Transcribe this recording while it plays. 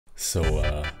So,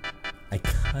 I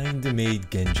kinda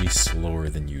made Genji slower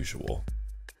than usual.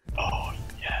 Oh,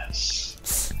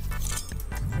 yes.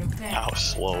 How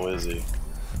slow is he?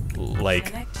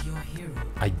 Like,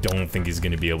 I don't think he's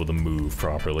gonna be able to move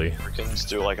properly. Freakins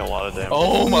do like a lot of damage.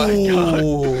 Oh my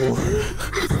god!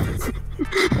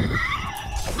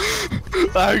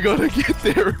 I gotta get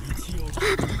there!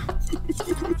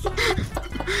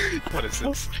 What is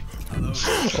this?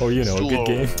 Oh, you know, good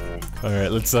game.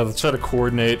 Alright, let's try to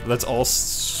coordinate. Let's all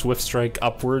swift strike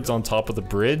upwards on top of the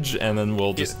bridge, and then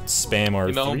we'll just spam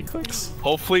our 3 clicks.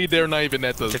 Hopefully they're not even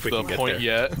at the point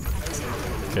yet.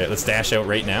 Okay, let's dash out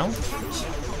right now.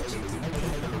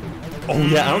 Oh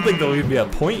yeah, I don't think they'll even be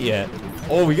at point yet.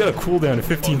 Oh, we got a cooldown of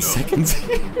 15 seconds.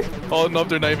 Oh no,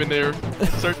 they're not even there.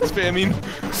 Start spamming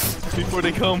before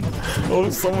they come. Oh,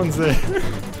 someone's there.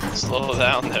 Slow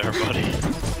down there, buddy.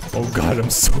 Oh god, I'm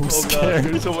so scared.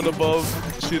 God, there's someone above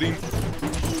shooting.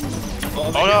 Oh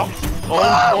no!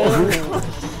 Oh!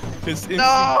 His instant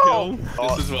kill.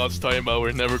 This is what I was talking about.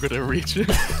 We're never gonna reach it.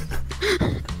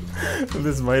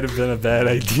 This might have been a bad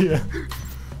idea.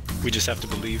 We just have to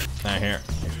believe. Not here.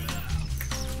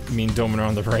 Me and Domin are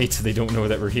on the right, so they don't know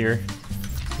that we're here.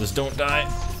 Just don't die.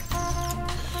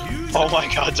 Oh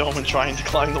my god, Domin trying to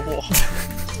climb the wall.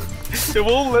 It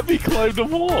won't let me climb the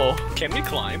wall. Can we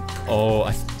climb? Oh,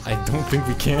 I don't think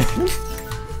we can.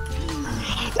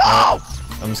 No!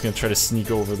 I'm just gonna try to sneak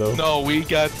over though. No, we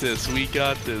got this. We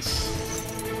got this.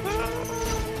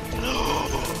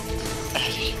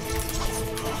 Eddy.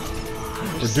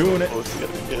 We're doing it. Oh, it's gonna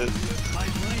be good.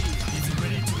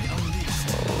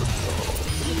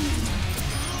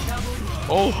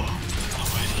 Oh!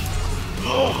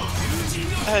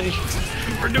 Eddie.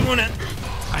 We're doing it!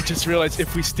 I just realized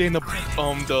if we stay in the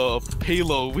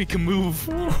payload, we can move.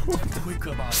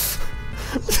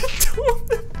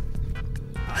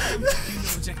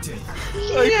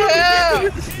 Yeah!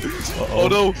 Oh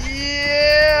no!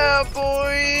 Yeah,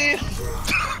 boy!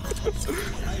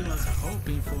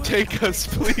 Take us,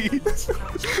 please.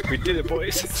 We did it,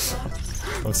 boys.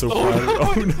 I'm so proud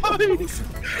of you. Oh no!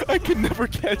 I can never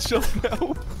catch up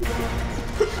now.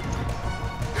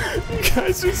 You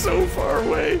guys are so far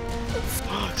away.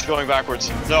 It's going backwards.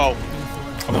 No.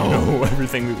 Oh no,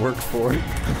 everything we worked for.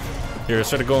 Here, let's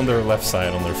try to go on their left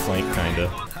side, on their flank, kinda.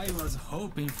 I was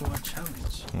hoping for a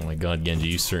challenge. Oh my god, Genji,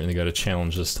 you certainly got a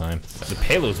challenge this time. The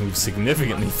payloads move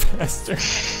significantly faster.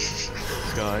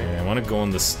 Guy. Yeah, I want to go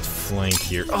on this flank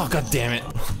here. Oh god damn it!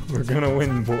 We're gonna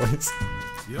win, boys.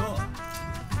 Yo.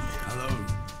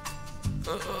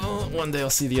 Hello. One day I'll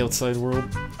see the outside world.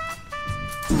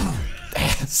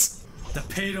 Ass. The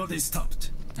payload is stopped.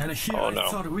 And here Oh, I no.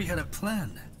 thought we had a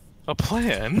plan. A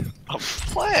plan? A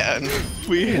plan?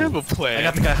 We have a plan. I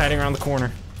got the guy hiding around the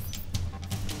corner.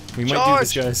 We might do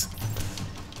this, guys.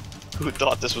 Who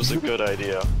thought this was a good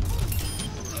idea?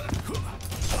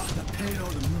 The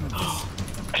payload moves.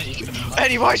 Eddie,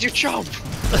 Eddie, why'd you jump?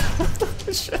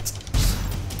 Shit.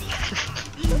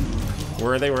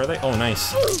 Where are they? Where are they? Oh,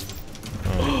 nice.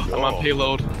 I'm on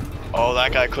payload. Oh,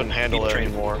 that guy couldn't handle it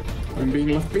anymore. I'm being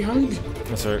left behind.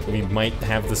 That's alright. We might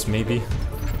have this, maybe.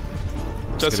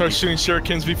 Just start shooting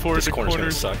shurikens before This the corner's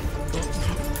gonna corners. suck.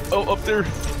 Oh, up there.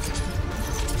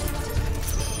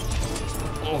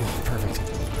 Oh, perfect.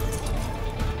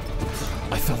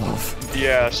 I fell off.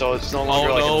 Yeah, so it's no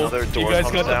longer Oh like no, another door you guys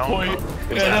comes got the down. point,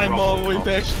 and It's I'm down. all the way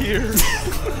back here.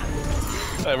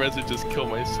 I'd rather just kill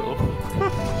myself.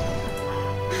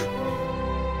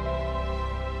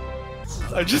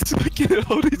 I'm just looking at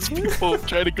all these people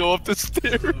trying to go up the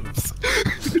stairs.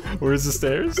 Where's the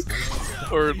stairs?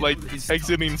 Or like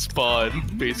exiting spawn,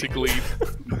 basically.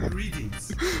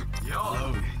 Greetings.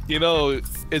 Yo. You know,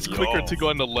 it's quicker Yo. to go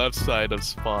on the left side of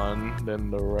spawn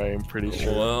than the right, I'm pretty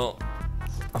sure. Well,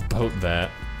 about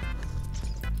that.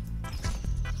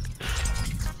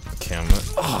 Okay, I'm gonna.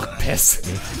 Oh, piss.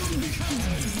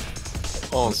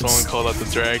 Oh, someone called out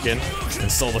the dragon.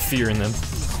 Install the fear in them.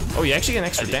 Oh, you actually get an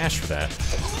extra dash for that.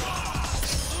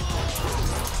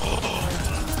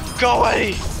 Go,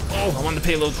 Eddie! Oh, I'm on the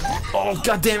payload. Oh,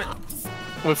 god damn it.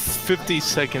 With 50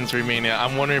 seconds remaining,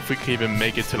 I'm wondering if we can even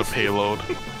make it to the payload.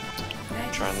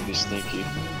 I'm trying to be sneaky.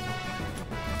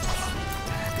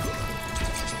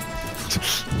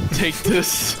 Take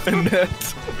this and that.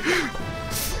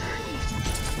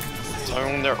 So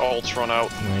when their ults run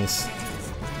out. Nice.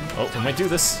 Oh, we might do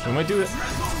this. We might do it.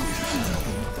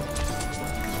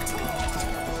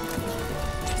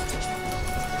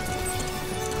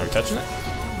 Are we touching it?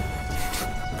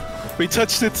 We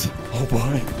touched it. Oh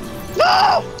boy.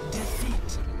 No!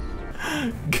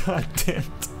 God damn it.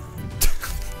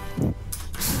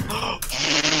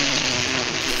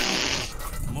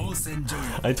 Most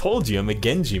enjoyable. I told you, I'm a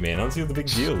Genji, man. I don't see what the big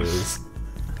deal is.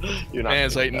 You're not. Man,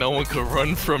 it's like no one could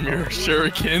run from your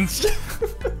shurikens.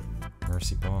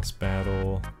 Mercy boss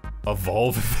battle.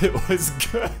 Evolve if it was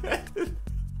good.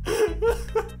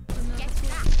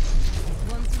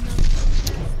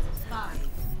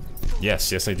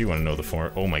 Yes, I do want to know the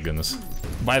form. Oh my goodness.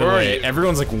 By the way,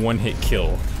 everyone's like one-hit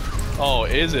kill. Oh,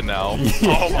 is it now? Yes.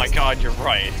 Oh my god, you're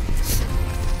right.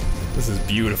 This is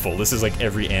beautiful. This is like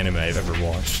every anime I've ever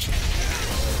watched.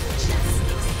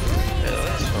 Yeah,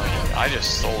 that's funny. I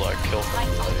just stole that kill from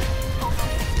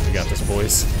somebody. We got this,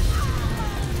 boys.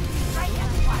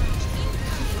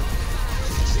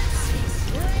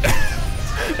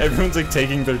 Everyone's like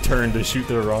taking their turn to shoot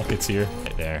their rockets here.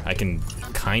 Right there, I can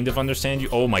kind of understand you.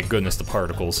 Oh my goodness, the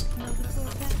particles.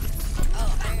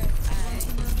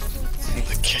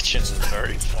 The kitchen's a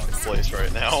very fun place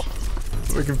right now.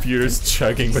 My computer's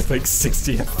chugging with like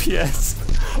 60 FPS.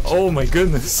 Oh my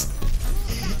goodness.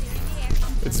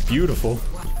 It's beautiful.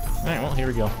 Alright, well, here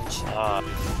we go.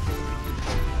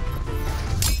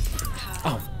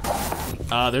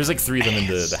 There's like 3 of them in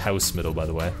the house middle, by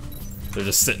the way. They're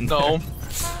just sitting there. No.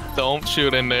 Don't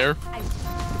shoot in there.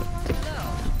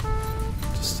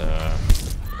 Just, God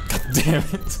damn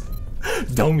it.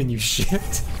 Domin, you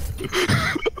shit.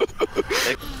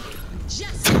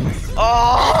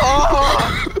 Oh!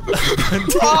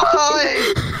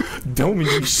 Why? Domin,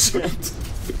 you shit.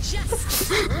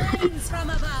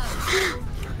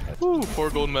 Ooh, 4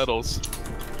 gold medals.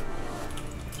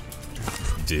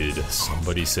 Did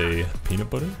somebody say peanut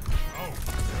butter?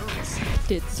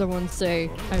 Did someone say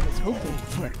I was hoping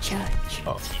for a challenge?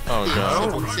 Oh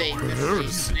god.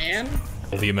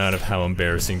 The amount of how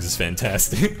embarrassing is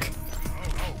fantastic.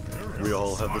 We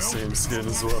all have the same skin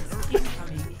as well.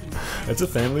 It's a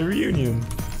family reunion.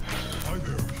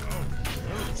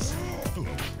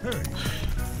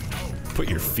 Put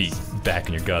your feet back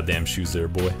in your goddamn shoes there,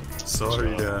 boy.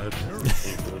 Sorry, Dad.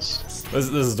 This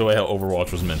is the way how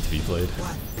Overwatch was meant to be played.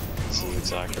 is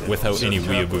exactly. Without any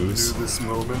weeaboos. This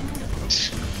moment.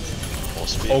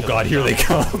 Oh god, here they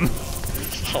come.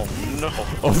 Oh no.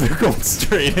 Oh, they're going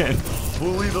straight in.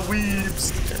 Bully the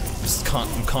weebs.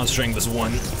 I'm concentrating this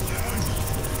one.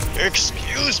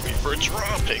 Excuse me for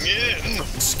dropping in.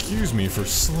 Excuse me for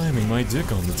slamming my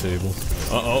dick on the table.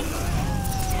 Uh-oh.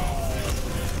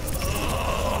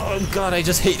 Oh god, I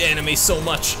just hate anime so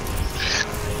much.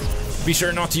 Be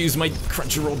sure not to use my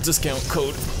Crunchyroll discount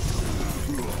code.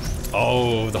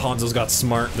 Oh, the Hanzos got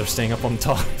smart. They're staying up on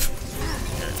top.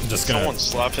 I'm just gonna... Someone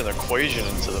slapped an equation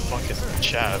into the fucking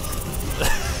chat.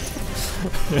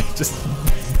 Just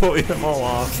bully them all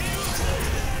off.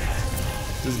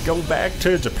 Just go back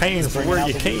to Japan for where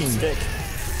you came.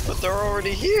 But they're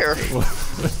already here.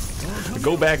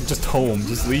 Go back just home.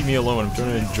 Just leave me alone. I'm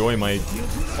trying to enjoy my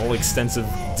all extensive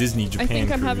Disney Japan I think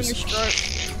I'm cruise. having a stroke.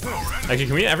 Actually,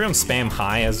 can we everyone spam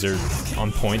high as they're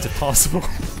on point if possible?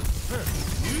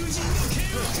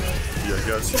 Yeah, I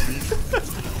got you.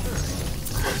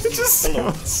 It just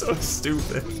sounds so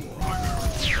stupid.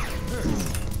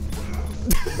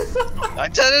 I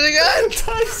did it again!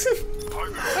 Tyson!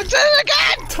 I did it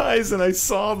again! Tyson, I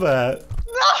saw that.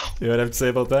 No! You know what I have to say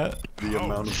about that? The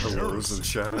amount of hellos in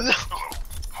chat. No!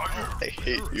 I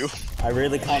hate you. I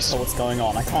really can't tell what's going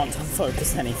on. I can't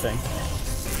focus anything.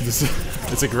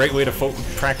 It's a great way to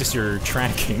practice your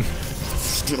tracking.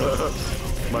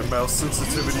 My mouse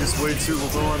sensitivity is way too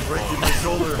low. I'm breaking my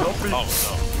shoulder. Help me! Oh no.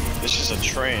 This is a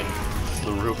train.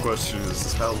 The real question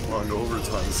is how long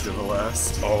overtime is gonna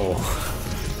last. Oh,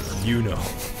 you know.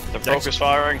 The focus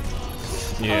firing.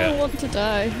 I Yeah, don't want to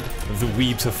die. the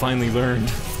weebs have finally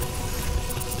learned.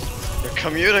 They're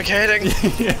communicating.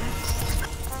 Yeah.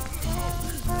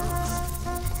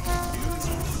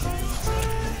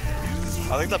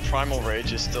 I think the primal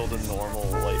rage is still the normal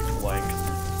like length.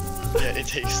 Yeah, it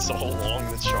takes so long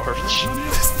to charge.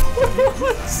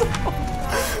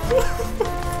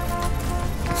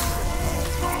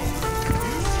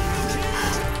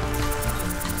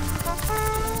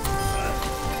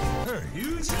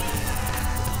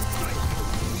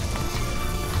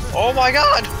 Oh my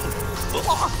god!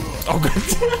 Oh god.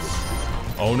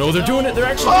 Oh no, they're doing it. They're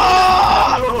actually.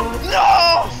 Ah!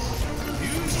 No!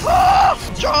 Ah!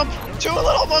 Jump! 2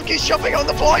 little monkeys jumping on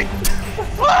the point!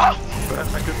 Ah!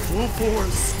 Back at full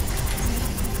force.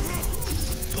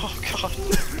 Oh god.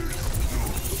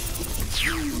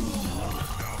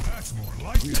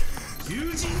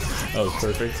 That was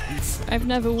perfect. I've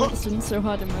never Winston so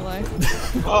hard in my life.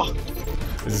 Oh.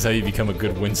 This is how you become a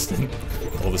good Winston.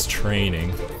 All this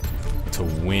training to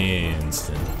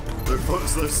Winston.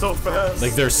 They're so fast.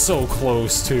 Like they're so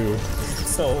close too.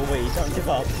 So wait, don't give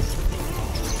up.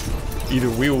 Either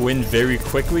we will win very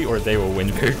quickly or they will win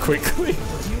very quickly.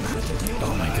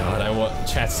 Oh my god,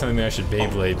 chat's telling me I should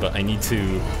Beyblade, but I need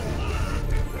to...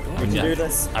 We can do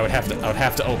this. I would have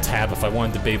to alt tab if I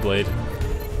wanted to Beyblade.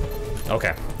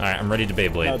 Okay, alright, I'm ready to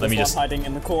Beyblade. No, Let me just hiding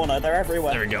in the corner, they're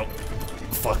everywhere. There we go.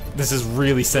 Fuck, this is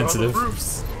really sensitive.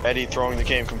 Eddy throwing the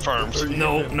game confirmed.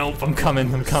 No, nope, I'm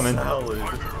coming. I'm coming.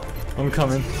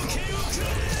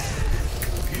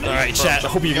 Alright, chat, I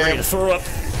hope you're ready to throw up.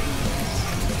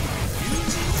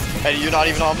 Eddy, you're not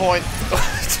even on point.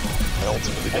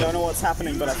 I don't know what's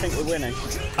happening, but I think we're winning.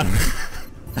 I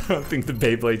don't think the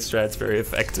Beyblade strat's very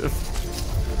effective.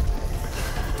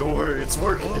 Don't worry, it's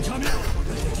working.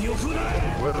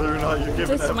 Whether or not you're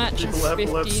giving This match is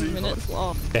 15 minutes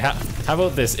long. Yeah, how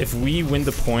about this? If we win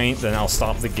the point, then I'll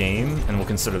stop the game, and we'll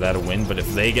consider that a win. But if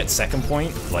they get second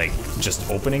point, like, just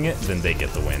opening it, then they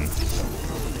get the win.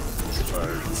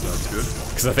 Alright, sounds good.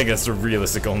 Because I think that's the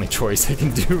realistic only choice I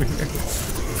can do here.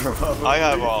 I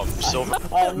have, silver.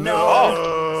 Oh no!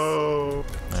 Oh.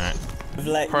 Alright.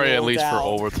 Probably at least for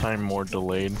overtime more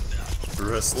delayed.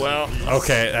 Well,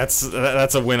 okay, that's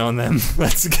a win on them.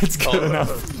 That's good enough.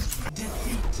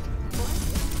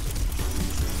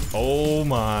 Oh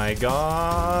my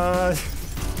god.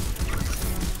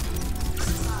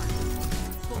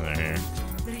 There.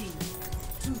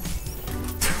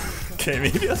 Okay,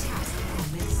 maybe that's...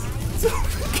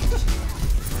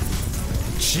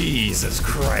 Jesus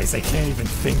Christ, I can't even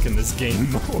think in this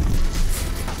game mode.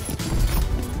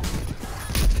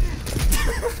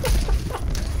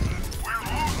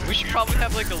 We should probably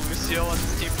have like a Lucio on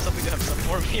this team or something to have some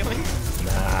more healing.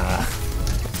 Nah.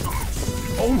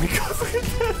 Oh my god, look at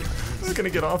that! I'm just gonna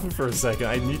get off him for a second.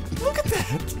 Look at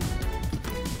that!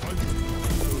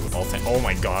 Oh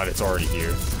my god, it's already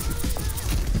here.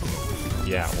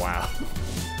 Yeah, wow.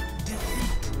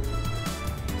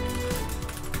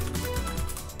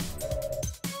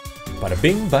 Bada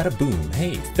bing, bada boom.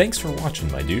 Hey, thanks for watching,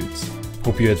 my dudes.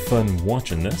 Hope you had fun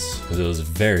watching this, because it was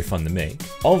very fun to make.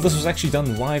 All of this was actually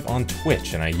done live on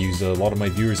Twitch, and I used a lot of my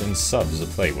viewers and subs to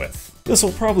play with. This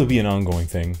will probably be an ongoing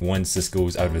thing once this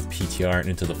goes out of PTR and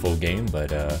into the full game,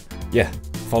 but yeah.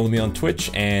 Follow me on Twitch,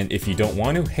 and if you don't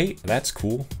want to, hey, that's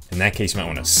cool. In that case, you might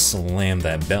want to slam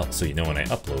that bell so you know when I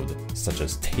upload such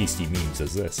as tasty memes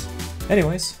as this.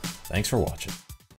 Anyways, thanks for watching.